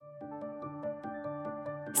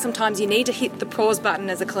Sometimes you need to hit the pause button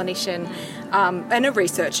as a clinician and a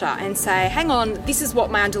researcher and say, hang on, this is what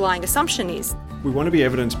my underlying assumption is. We want to be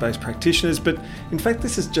evidence-based practitioners, but in fact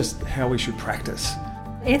this is just how we should practice.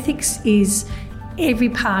 Ethics is every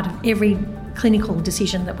part of every clinical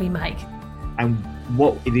decision that we make. And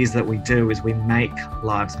what it is that we do is we make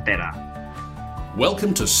lives better.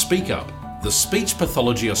 Welcome to Speak Up, the Speech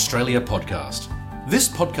Pathology Australia podcast. This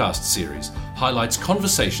podcast series highlights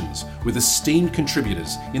conversations with esteemed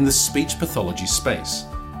contributors in the speech pathology space.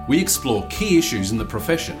 We explore key issues in the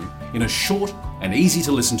profession in a short and easy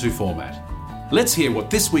to listen to format. Let's hear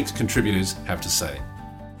what this week's contributors have to say.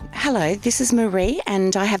 Hello, this is Marie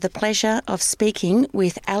and I have the pleasure of speaking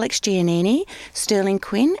with Alex Giannini, Sterling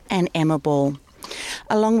Quinn and Emma Ball.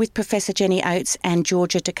 Along with Professor Jenny Oates and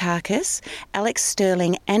Georgia Dukakis, Alex,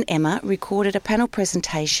 Sterling and Emma recorded a panel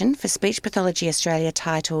presentation for Speech Pathology Australia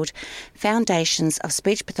titled Foundations of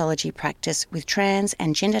Speech Pathology Practice with Trans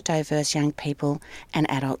and Gender Diverse Young People and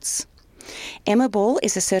Adults. Emma Ball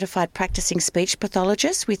is a certified practicing speech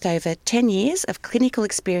pathologist with over 10 years of clinical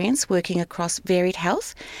experience working across varied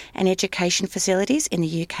health and education facilities in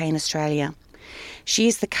the UK and Australia. She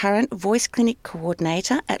is the current Voice Clinic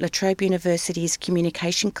Coordinator at La Trobe University's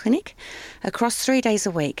Communication Clinic across 3 days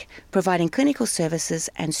a week, providing clinical services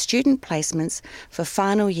and student placements for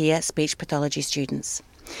final year speech pathology students.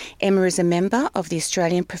 Emma is a member of the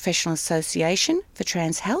Australian Professional Association for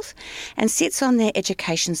Trans Health and sits on their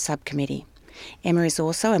Education Subcommittee. Emma is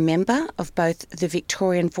also a member of both the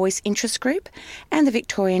Victorian Voice Interest Group and the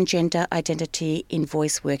Victorian Gender Identity in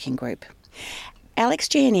Voice Working Group. Alex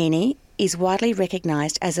Giannini is widely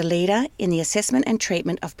recognised as a leader in the assessment and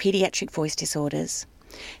treatment of paediatric voice disorders.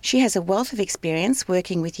 She has a wealth of experience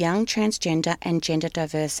working with young transgender and gender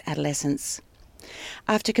diverse adolescents.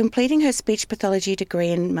 After completing her speech pathology degree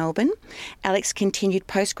in Melbourne, Alex continued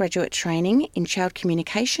postgraduate training in child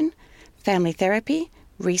communication, family therapy,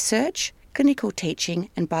 research, clinical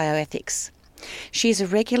teaching and bioethics. She is a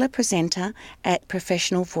regular presenter at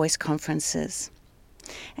professional voice conferences.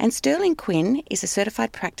 And Sterling Quinn is a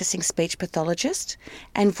certified practicing speech pathologist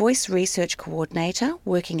and voice research coordinator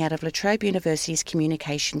working out of La Trobe University's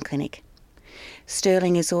Communication Clinic.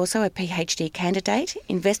 Sterling is also a PhD candidate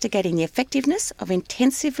investigating the effectiveness of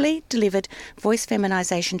intensively delivered voice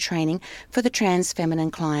feminisation training for the trans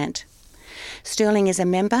feminine client. Sterling is a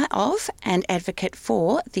member of and advocate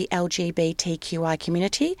for the LGBTQI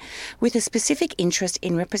community with a specific interest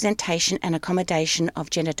in representation and accommodation of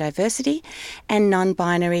gender diversity and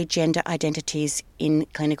non-binary gender identities in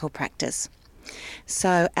clinical practice.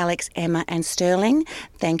 So, Alex, Emma and Sterling,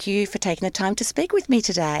 thank you for taking the time to speak with me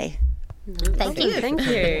today. Thank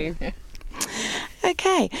you.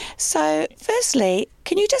 Okay, so firstly,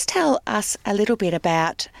 can you just tell us a little bit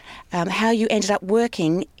about how you ended up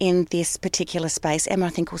working in this particular space? Emma, I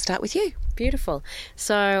think we'll start with you. Beautiful.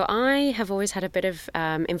 So I have always had a bit of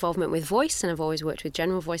involvement with voice, and I've always worked with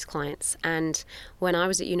general voice clients. And when I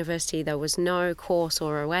was at university, there was no course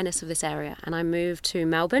or awareness of this area. And I moved to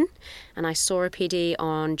Melbourne and I saw a PD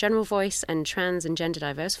on general voice and trans and gender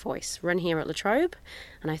diverse voice run here at La Trobe.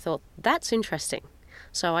 And I thought, that's interesting.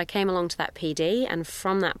 So I came along to that PD, and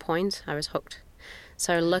from that point, I was hooked.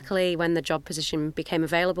 So luckily, when the job position became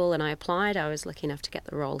available and I applied, I was lucky enough to get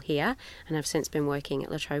the role here, and I've since been working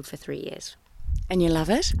at La Trobe for 3 years. And you love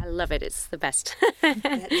it? I love it. It's the best.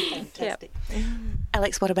 That's fantastic. Yep.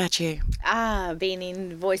 Alex, what about you? Been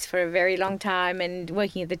in voice for a very long time and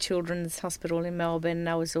working at the Children's Hospital in Melbourne.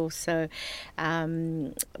 I was also, I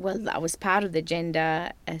was part of the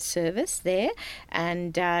gender service there,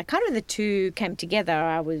 and kind of the two came together.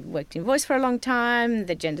 I worked in voice for a long time.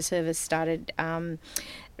 The gender service started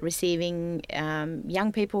receiving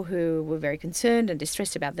young people who were very concerned and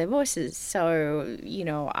distressed about their voices. So,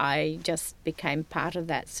 I just became part of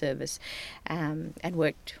that service and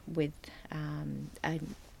worked with a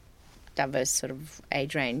diverse sort of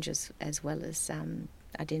age range as well as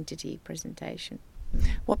identity presentation.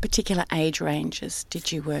 What particular age ranges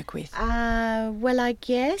did you work with? I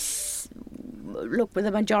guess, look, the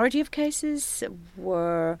majority of cases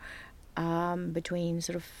were between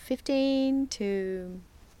sort of 15 to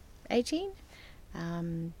 18,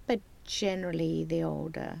 but generally the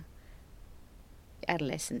older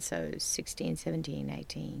adolescents, so 16, 17,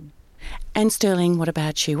 18. And Sterling, what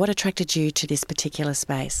about you? What attracted you to this particular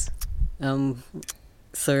space?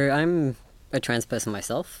 So I'm a trans person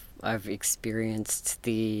myself. I've experienced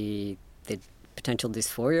the potential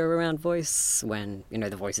dysphoria around voice when,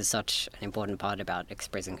 the voice is such an important part about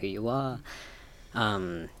expressing who you are.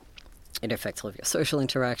 It affects all of your social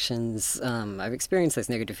interactions. I've experienced those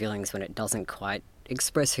negative feelings when it doesn't quite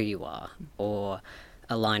express who you are, or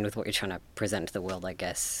align with what you're trying to present to the world, I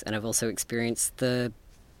guess. And I've also experienced the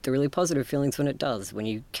really positive feelings when it does, when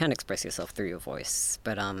you can express yourself through your voice.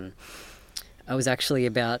 But I was actually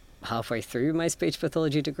about halfway through my speech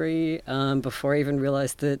pathology degree before I even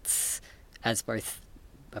realised that, as both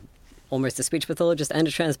almost a speech pathologist and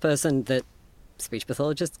a trans person, that speech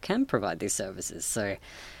pathologists can provide these services. So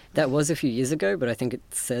that was a few years ago, but I think it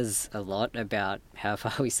says a lot about how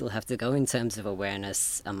far we still have to go in terms of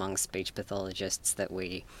awareness among speech pathologists that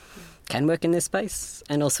we can work in this space,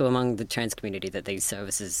 and also among the trans community that these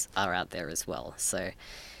services are out there as well. So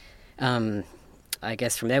I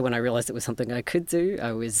guess from there, when I realised it was something I could do,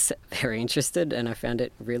 I was very interested, and I found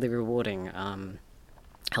it really rewarding,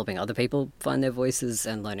 helping other people find their voices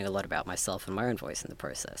and learning a lot about myself and my own voice in the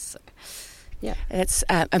process. So, yeah. It's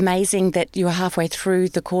amazing that you were halfway through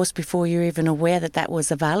the course before you were even aware that that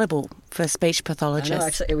was available for speech pathologists. No,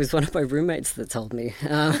 actually, it was one of my roommates that told me.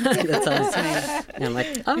 And I'm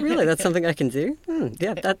like, oh, really? That's something I can do?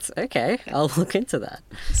 Yeah, that's okay. I'll look into that.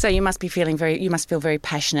 So you must feel very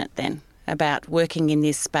passionate then about working in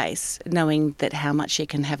this space, knowing that how much you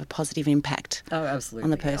can have a positive impact on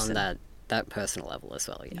the person. On that personal level as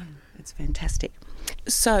well, yeah. It's fantastic.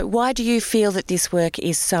 So why do you feel that this work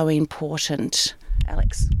is so important,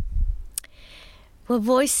 Alex? Well,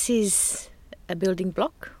 voice is a building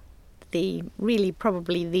block.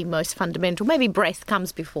 Probably the most fundamental. Maybe breath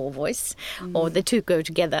comes before voice, or the two go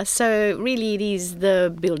together. So really it is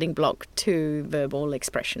the building block to verbal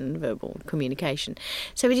expression, verbal communication.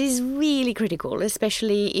 So it is really critical,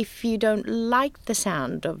 especially if you don't like the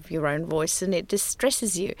sound of your own voice and it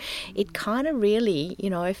distresses you. It kind of really,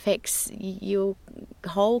 affects your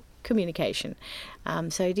whole communication.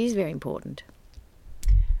 So it is very important.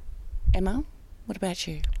 Emma, what about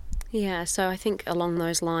you? Yeah, so I think along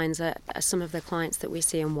those lines, some of the clients that we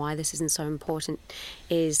see and why this isn't so important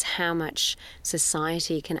is how much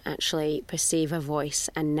society can actually perceive a voice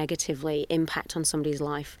and negatively impact on somebody's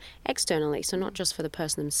life externally, so not just for the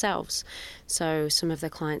person themselves. So some of the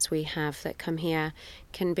clients we have that come here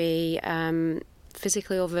can be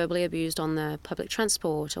physically or verbally abused on the public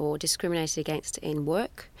transport or discriminated against in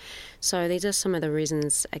work. So these are some of the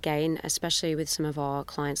reasons, again, especially with some of our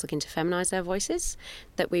clients looking to feminise their voices,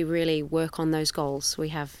 that we really work on those goals. We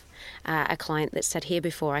have a client that said here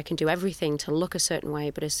before, I can do everything to look a certain way,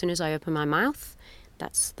 but as soon as I open my mouth,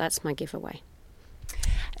 that's my giveaway.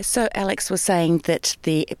 So Alex was saying that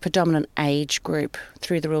the predominant age group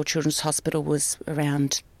through the Royal Children's Hospital was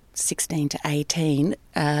around 16 to 18.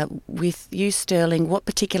 With you, Sterling, what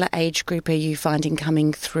particular age group are you finding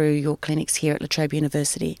coming through your clinics here at La Trobe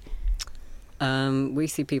University? We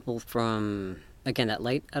see people from, again, that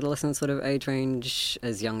late adolescent sort of age range,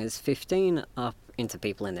 as young as 15 up into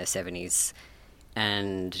people in their 70s.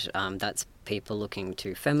 And that's people looking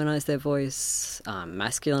to feminise their voice,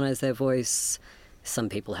 masculinise their voice. Some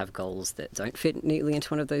people have goals that don't fit neatly into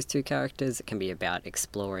one of those two characters. It can be about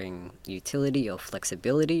exploring utility or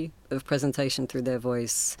flexibility of presentation through their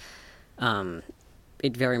voice.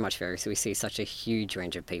 It very much varies. We see such a huge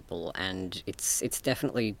range of people, and it's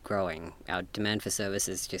definitely growing. Our demand for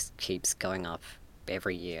services just keeps going up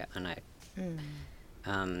every year, and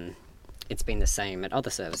it's been the same at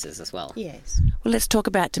other services as well. Yes. Well, let's talk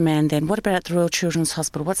about demand then. What about the Royal Children's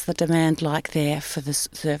Hospital? What's the demand like there for the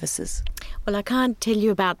services? Well, I can't tell you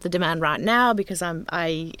about the demand right now because I'm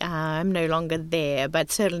no longer there. But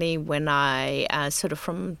certainly when I sort of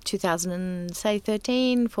from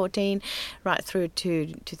 2013, 14, right through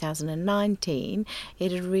to 2019,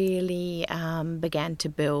 it really began to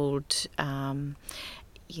build.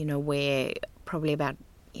 Where probably about.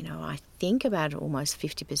 I think about almost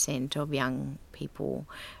 50% of young people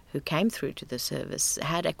who came through to the service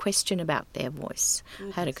had a question about their voice,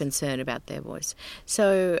 had a concern about their voice.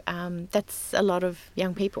 So that's a lot of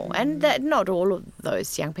young people. And that not all of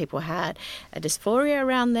those young people had a dysphoria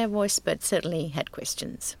around their voice, but certainly had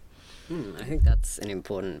questions. I think that's an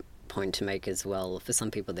important point to make as well. For some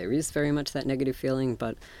people, there is very much that negative feeling,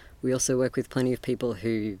 but we also work with plenty of people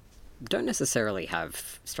who don't necessarily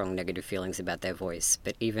have strong negative feelings about their voice,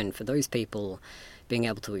 but even for those people, being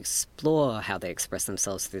able to explore how they express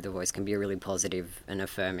themselves through the voice can be a really positive and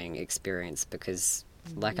affirming experience because,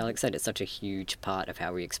 like Alex said, it's such a huge part of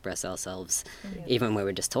how we express ourselves. Even when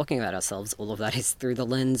we're just talking about ourselves, all of that is through the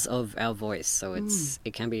lens of our voice, so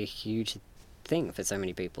it can be a huge thing for so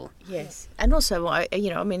many people. Yes, and also,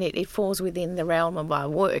 it falls within the realm of our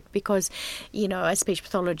work because, as speech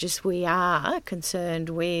pathologists, we are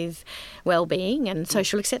concerned with well-being and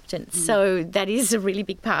social acceptance. So that is a really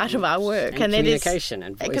big part of our work. And communication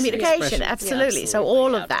and voice communication, absolutely. So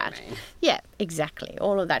all of that. Yeah, Exactly.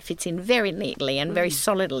 All of that fits in very neatly and very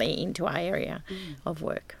solidly into our area of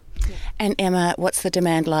work. And Emma, what's the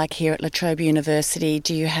demand like here at La Trobe University?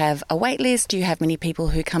 Do you have a wait list? Do you have many people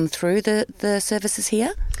who come through the services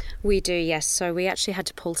here? We do, yes. So we actually had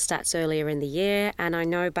to pull stats earlier in the year, and I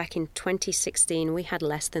know back in 2016 we had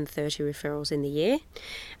less than 30 referrals in the year,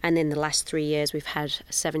 and in the last 3 years we've had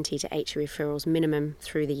 70 to 80 referrals minimum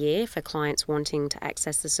through the year for clients wanting to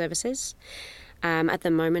access the services. At the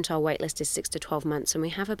moment, our waitlist is 6 to 12 months, and we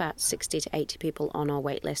have about 60 to 80 people on our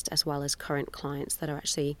waitlist, as well as current clients that are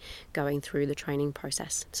actually going through the training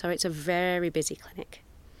process. So it's a very busy clinic.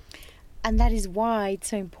 And that is why it's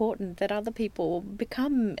so important that other people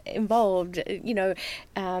become involved,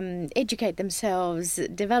 educate themselves,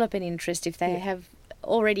 develop an interest if they have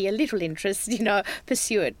already a little interest,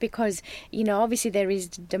 pursue it, because, obviously there is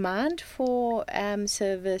demand for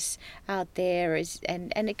service out there,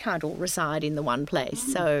 and it can't all reside in the one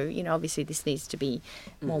place. So, obviously this needs to be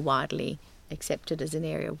more widely accepted as an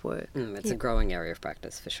area of work. It's a growing area of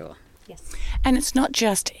practice for sure. Yes. And it's not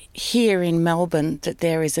just here in Melbourne that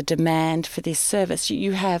there is a demand for this service.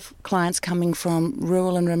 You have clients coming from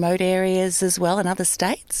rural and remote areas as well, in other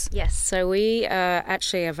states? Yes, so we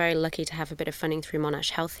actually are very lucky to have a bit of funding through Monash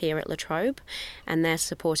Health here at La Trobe, and they're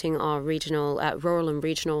supporting our regional, rural and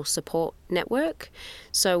regional support network.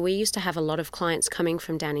 So we used to have a lot of clients coming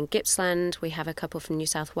from down in Gippsland. We have a couple from New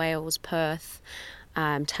South Wales, Perth,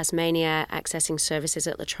 Tasmania, accessing services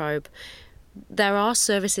at La Trobe. There are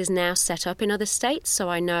services now set up in other states, so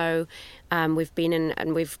I know we've been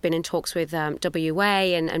in talks with WA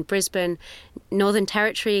and Brisbane. Northern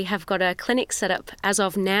Territory have got a clinic set up as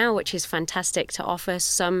of now, which is fantastic, to offer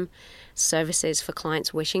some services for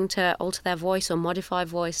clients wishing to alter their voice or modify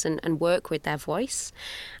voice and work with their voice.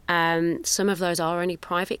 Some of those are only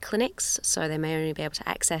private clinics, so they may only be able to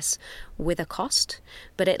access with a cost,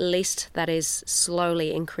 but at least that is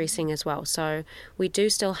slowly increasing as well. So we do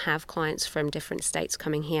still have clients from different states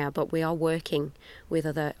coming here, but we are working with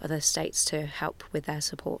other states to help with their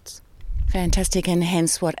supports. Fantastic, and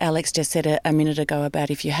hence what Alex just said a minute ago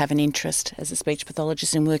about if you have an interest as a speech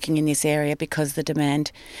pathologist in working in this area, because the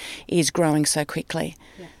demand is growing so quickly.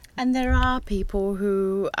 Yeah. And there are people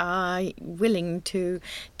who are willing to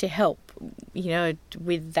help,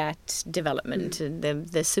 with that development.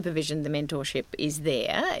 The supervision, the mentorship is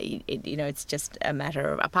there. It's just a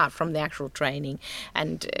matter of, apart from the actual training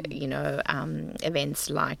and, events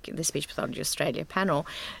like the Speech Pathology Australia panel.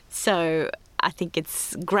 So I think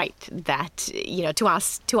it's great that, to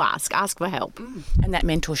ask for help. And that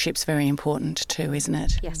mentorship's very important too, isn't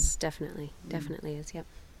it? Yes, definitely. Definitely is, yep.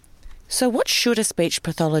 So what should a speech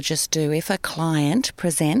pathologist do if a client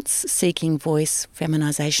presents seeking voice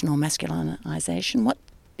feminisation or masculinisation? What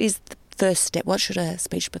is the first step? What should a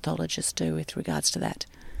speech pathologist do with regards to that?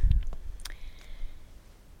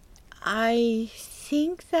 I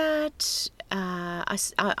think that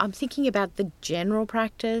I'm thinking about the general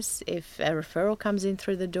practice. If a referral comes in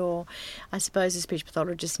through the door, I suppose a speech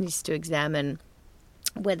pathologist needs to examine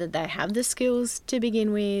whether they have the skills to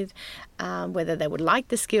begin with, whether they would like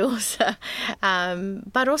the skills,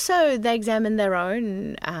 but also they examine their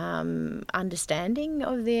own understanding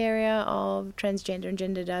of the area of transgender and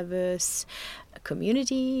gender diverse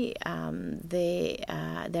community,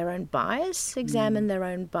 their own bias, examine their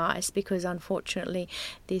own bias, because unfortunately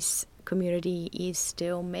this community is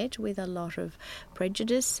still met with a lot of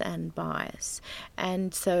prejudice and bias,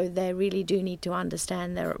 and so they really do need to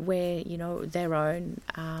understand their own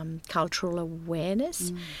cultural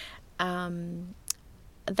awareness.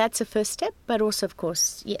 That's a first step, but also, of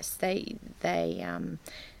course, yes, they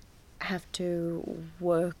have to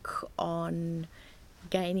work on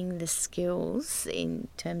gaining the skills in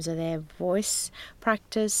terms of their voice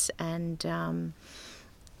practice, and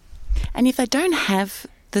if they don't have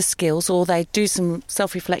the skills, or they do some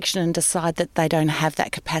self-reflection and decide that they don't have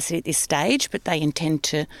that capacity at this stage, but they intend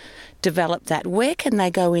to develop that, where can they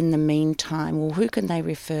go in the meantime, or who can they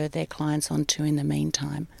refer their clients on to in the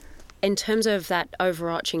meantime? In terms of that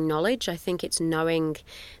overarching knowledge, I think it's knowing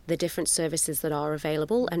the different services that are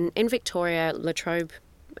available. And in Victoria, La Trobe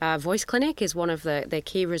Voice Clinic is one of the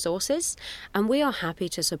key resources, and we are happy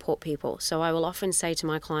to support people. So I will often say to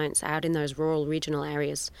my clients out in those rural regional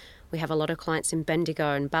areas, we have a lot of clients in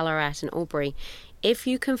Bendigo and Ballarat and Albury. if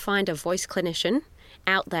you can find a voice clinician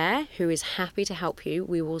out there who is happy to help you,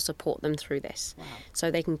 we will support them through this. Wow. So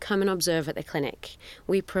they can come and observe at the clinic.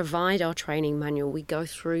 We provide our training manual. We go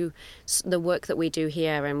through the work that we do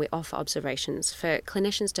here, and we offer observations for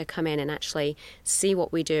clinicians to come in and actually see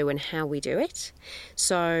what we do and how we do it.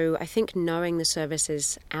 So I think knowing the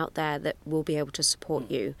services out there that will be able to support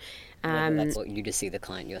you. That's what you just see the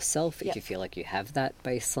client yourself, if you feel like you have that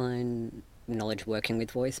baseline knowledge working with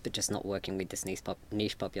voice, but just not working with this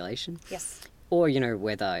niche population. Yes. Or,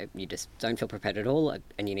 whether you just don't feel prepared at all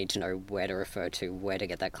and you need to know where to refer to, where to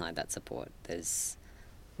get that client that support. There's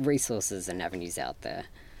resources and avenues out there.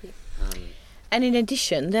 Yep. And in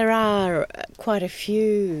addition, there are quite a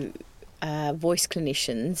few voice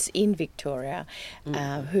clinicians in Victoria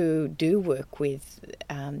who do work with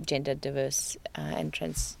gender diverse and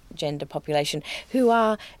transgender population who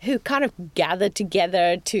kind of gather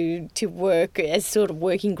together to work as sort of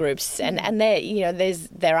working groups, and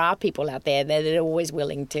there are people out there that are always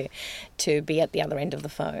willing to be at the other end of the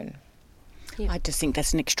phone. I just think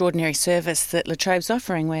that's an extraordinary service that La Trobe's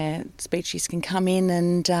offering, where speechies can come in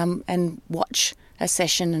and watch a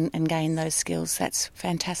session and gain those skills. That's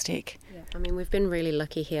fantastic. Yeah. I mean, we've been really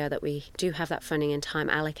lucky here that we do have that funding and time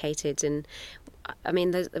allocated, and I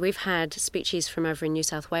mean, we've had speechies from over in New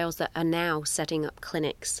South Wales that are now setting up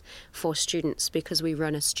clinics for students, because we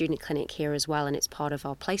run a student clinic here as well, and it's part of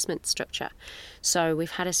our placement structure. So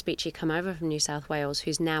we've had a speechie come over from New South Wales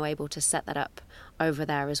who's now able to set that up over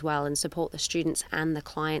there as well and support the students and the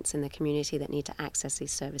clients in the community that need to access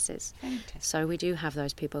these services. Fantastic. So we do have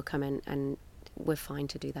those people come in, and we're fine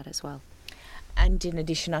to do that as well. And in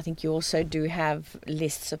addition, I think you also do have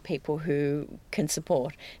lists of people who can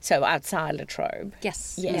support. So outside La Trobe.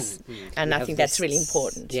 Yes. Yes. And I think that's really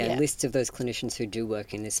important. Yeah, lists of those clinicians who do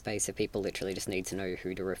work in this space of people literally just need to know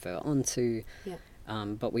who to refer on to. Yeah.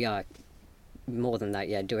 But we are, more than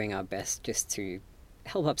that, doing our best just to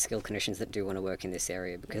help upskill clinicians that do want to work in this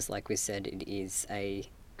area, because like we said, it is a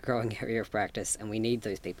growing area of practice, and we need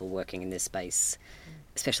those people working in this space,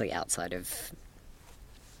 especially outside of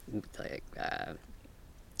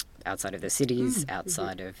the cities,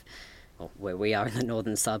 outside of where we are in the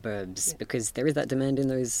northern suburbs, because there is that demand in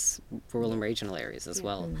those rural and regional areas as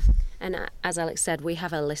well. And as Alex said, we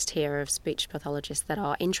have a list here of speech pathologists that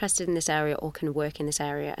are interested in this area or can work in this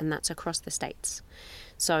area, and that's across the states.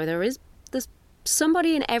 So there's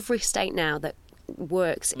somebody in every state now that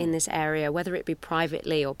works in this area, whether it be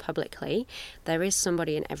privately or publicly. There is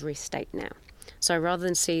somebody in every state now. So rather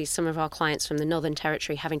than see some of our clients from the Northern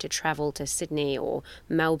Territory having to travel to Sydney or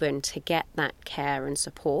Melbourne to get that care and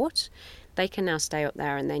support, they can now stay up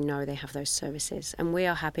there and they know they have those services. And we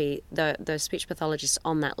are happy, the speech pathologists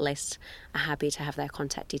on that list are happy to have their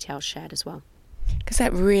contact details shared as well. Because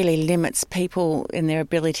that really limits people in their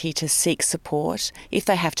ability to seek support if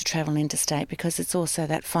they have to travel interstate, because it's also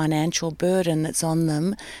that financial burden that's on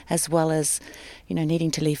them, as well as,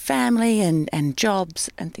 needing to leave family and jobs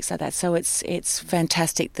and things like that. So it's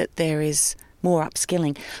fantastic that there is more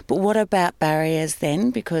upskilling. But what about barriers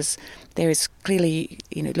then? Because there is clearly,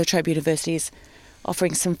 La Trobe University is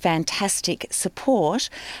offering some fantastic support.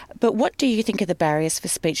 But what do you think are the barriers for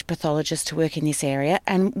speech pathologists to work in this area,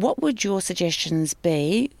 and what would your suggestions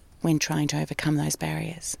be when trying to overcome those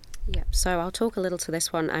barriers? Yeah, so I'll talk a little to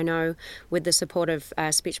this one. I know with the support of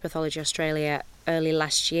Speech Pathology Australia, early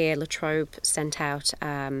last year, La Trobe sent out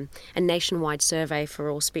a nationwide survey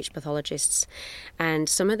for all speech pathologists, and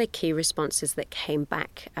some of the key responses that came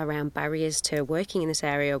back around barriers to working in this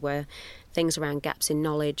area were things around gaps in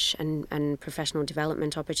knowledge and professional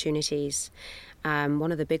development opportunities.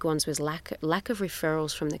 One of the big ones was lack of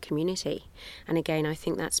referrals from the community. And again, I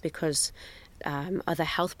think that's because other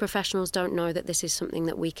health professionals don't know that this is something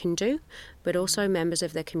that we can do, but also members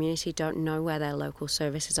of the community don't know where their local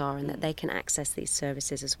services are and that they can access these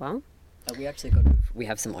services as well. We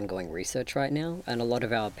have some ongoing research right now, and a lot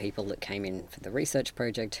of our people that came in for the research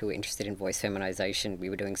project who were interested in voice feminisation, we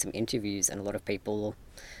were doing some interviews, and a lot of people,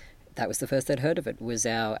 that was the first they'd heard of it, was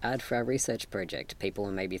our ad for our research project. People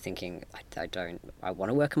were maybe thinking, I want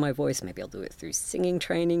to work on my voice, maybe I'll do it through singing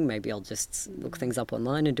training, maybe I'll just look things up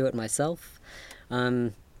online and do it myself.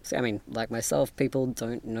 So, I mean, like myself, people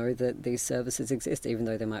don't know that these services exist, even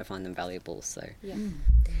though they might find them valuable. So, yeah.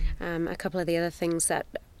 A couple of the other things that,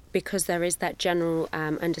 because there is that general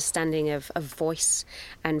understanding of voice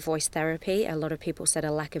and voice therapy, a lot of people said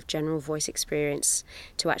a lack of general voice experience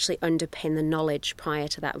to actually underpin the knowledge prior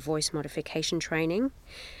to that voice modification training.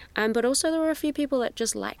 But also there were a few people that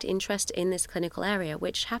just lacked interest in this clinical area,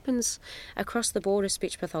 which happens across the board of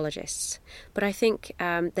speech pathologists. But I think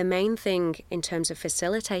the main thing in terms of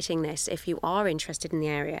facilitating this, if you are interested in the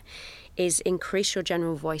area, is increase your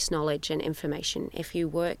general voice knowledge and information. If you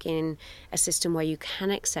work in a system where you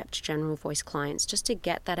can accept general voice clients, just to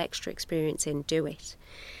get that extra experience in, do it.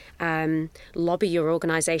 Lobby your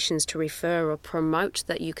organisations to refer or promote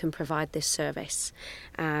that you can provide this service,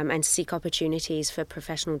 and seek opportunities for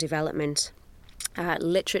professional development.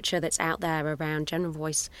 Literature that's out there around general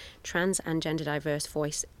voice, trans and gender diverse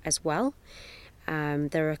voice as well.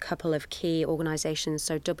 There are a couple of key organisations,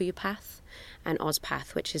 so WPATH and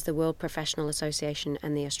AusPath, which is the World Professional Association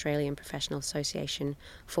and the Australian Professional Association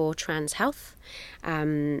for Trans Health,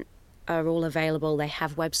 are all available. They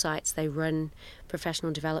have websites. They run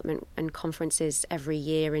professional development and conferences every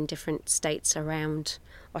year in different states around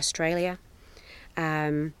Australia.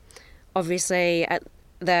 Obviously, at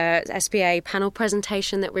the SPA panel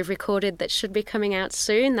presentation that we've recorded that should be coming out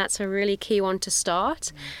soon, that's a really key one to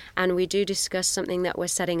start. And we do discuss something that we're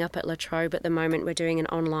setting up at La Trobe at the moment. We're doing an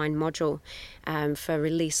online module for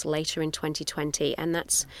release later in 2020, and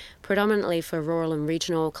that's predominantly for rural and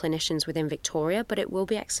regional clinicians within Victoria, but it will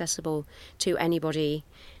be accessible to anybody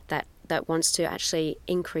that wants to actually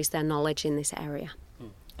increase their knowledge in this area.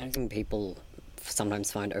 I think people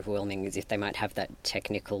sometimes find overwhelming is if they might have that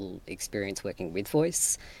technical experience working with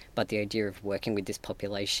voice, but the idea of working with this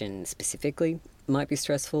population specifically might be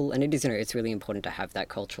stressful. And it is, it's really important to have that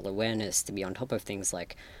cultural awareness, to be on top of things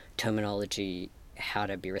like terminology, how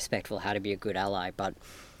to be respectful, how to be a good ally. But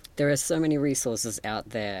there are so many resources out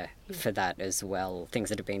there for that as well, things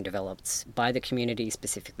that have been developed by the community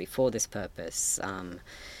specifically for this purpose.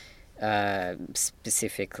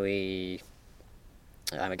 Specifically,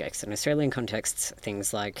 I guess in Australian context,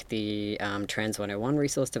 things like the Trans 101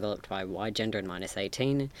 resource developed by Y Gender and Minus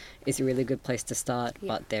 18 is a really good place to start,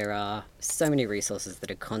 but there are so many resources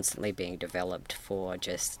that are constantly being developed for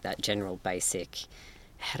just that general basic,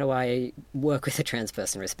 how do I work with a trans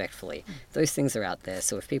person respectfully? Those things are out there,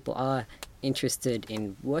 so if people are interested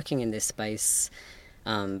in working in this space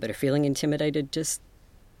but are feeling intimidated, just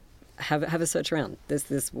have a search around.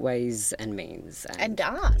 There's ways and means. And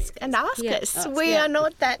ask us. We are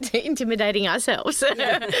not that intimidating ourselves.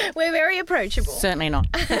 We're very approachable. Certainly not.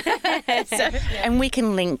 And we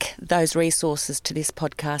can link those resources to this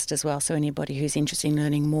podcast as well. So anybody who's interested in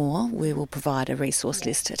learning more, we will provide a resource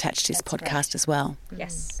list attached to this podcast as well.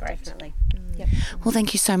 Yes, definitely. Yep. Well,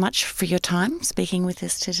 thank you so much for your time speaking with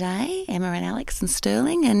us today, Emma and Alex and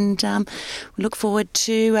Sterling. And we look forward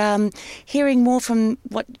to hearing more from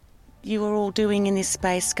what you are all doing in this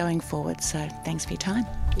space going forward. So thanks for your time.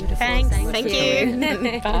 Beautiful. Thanks. Thank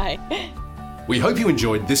you. Bye. We hope you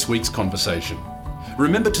enjoyed this week's conversation.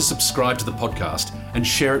 Remember to subscribe to the podcast and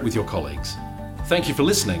share it with your colleagues. Thank you for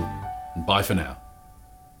listening, and bye for now.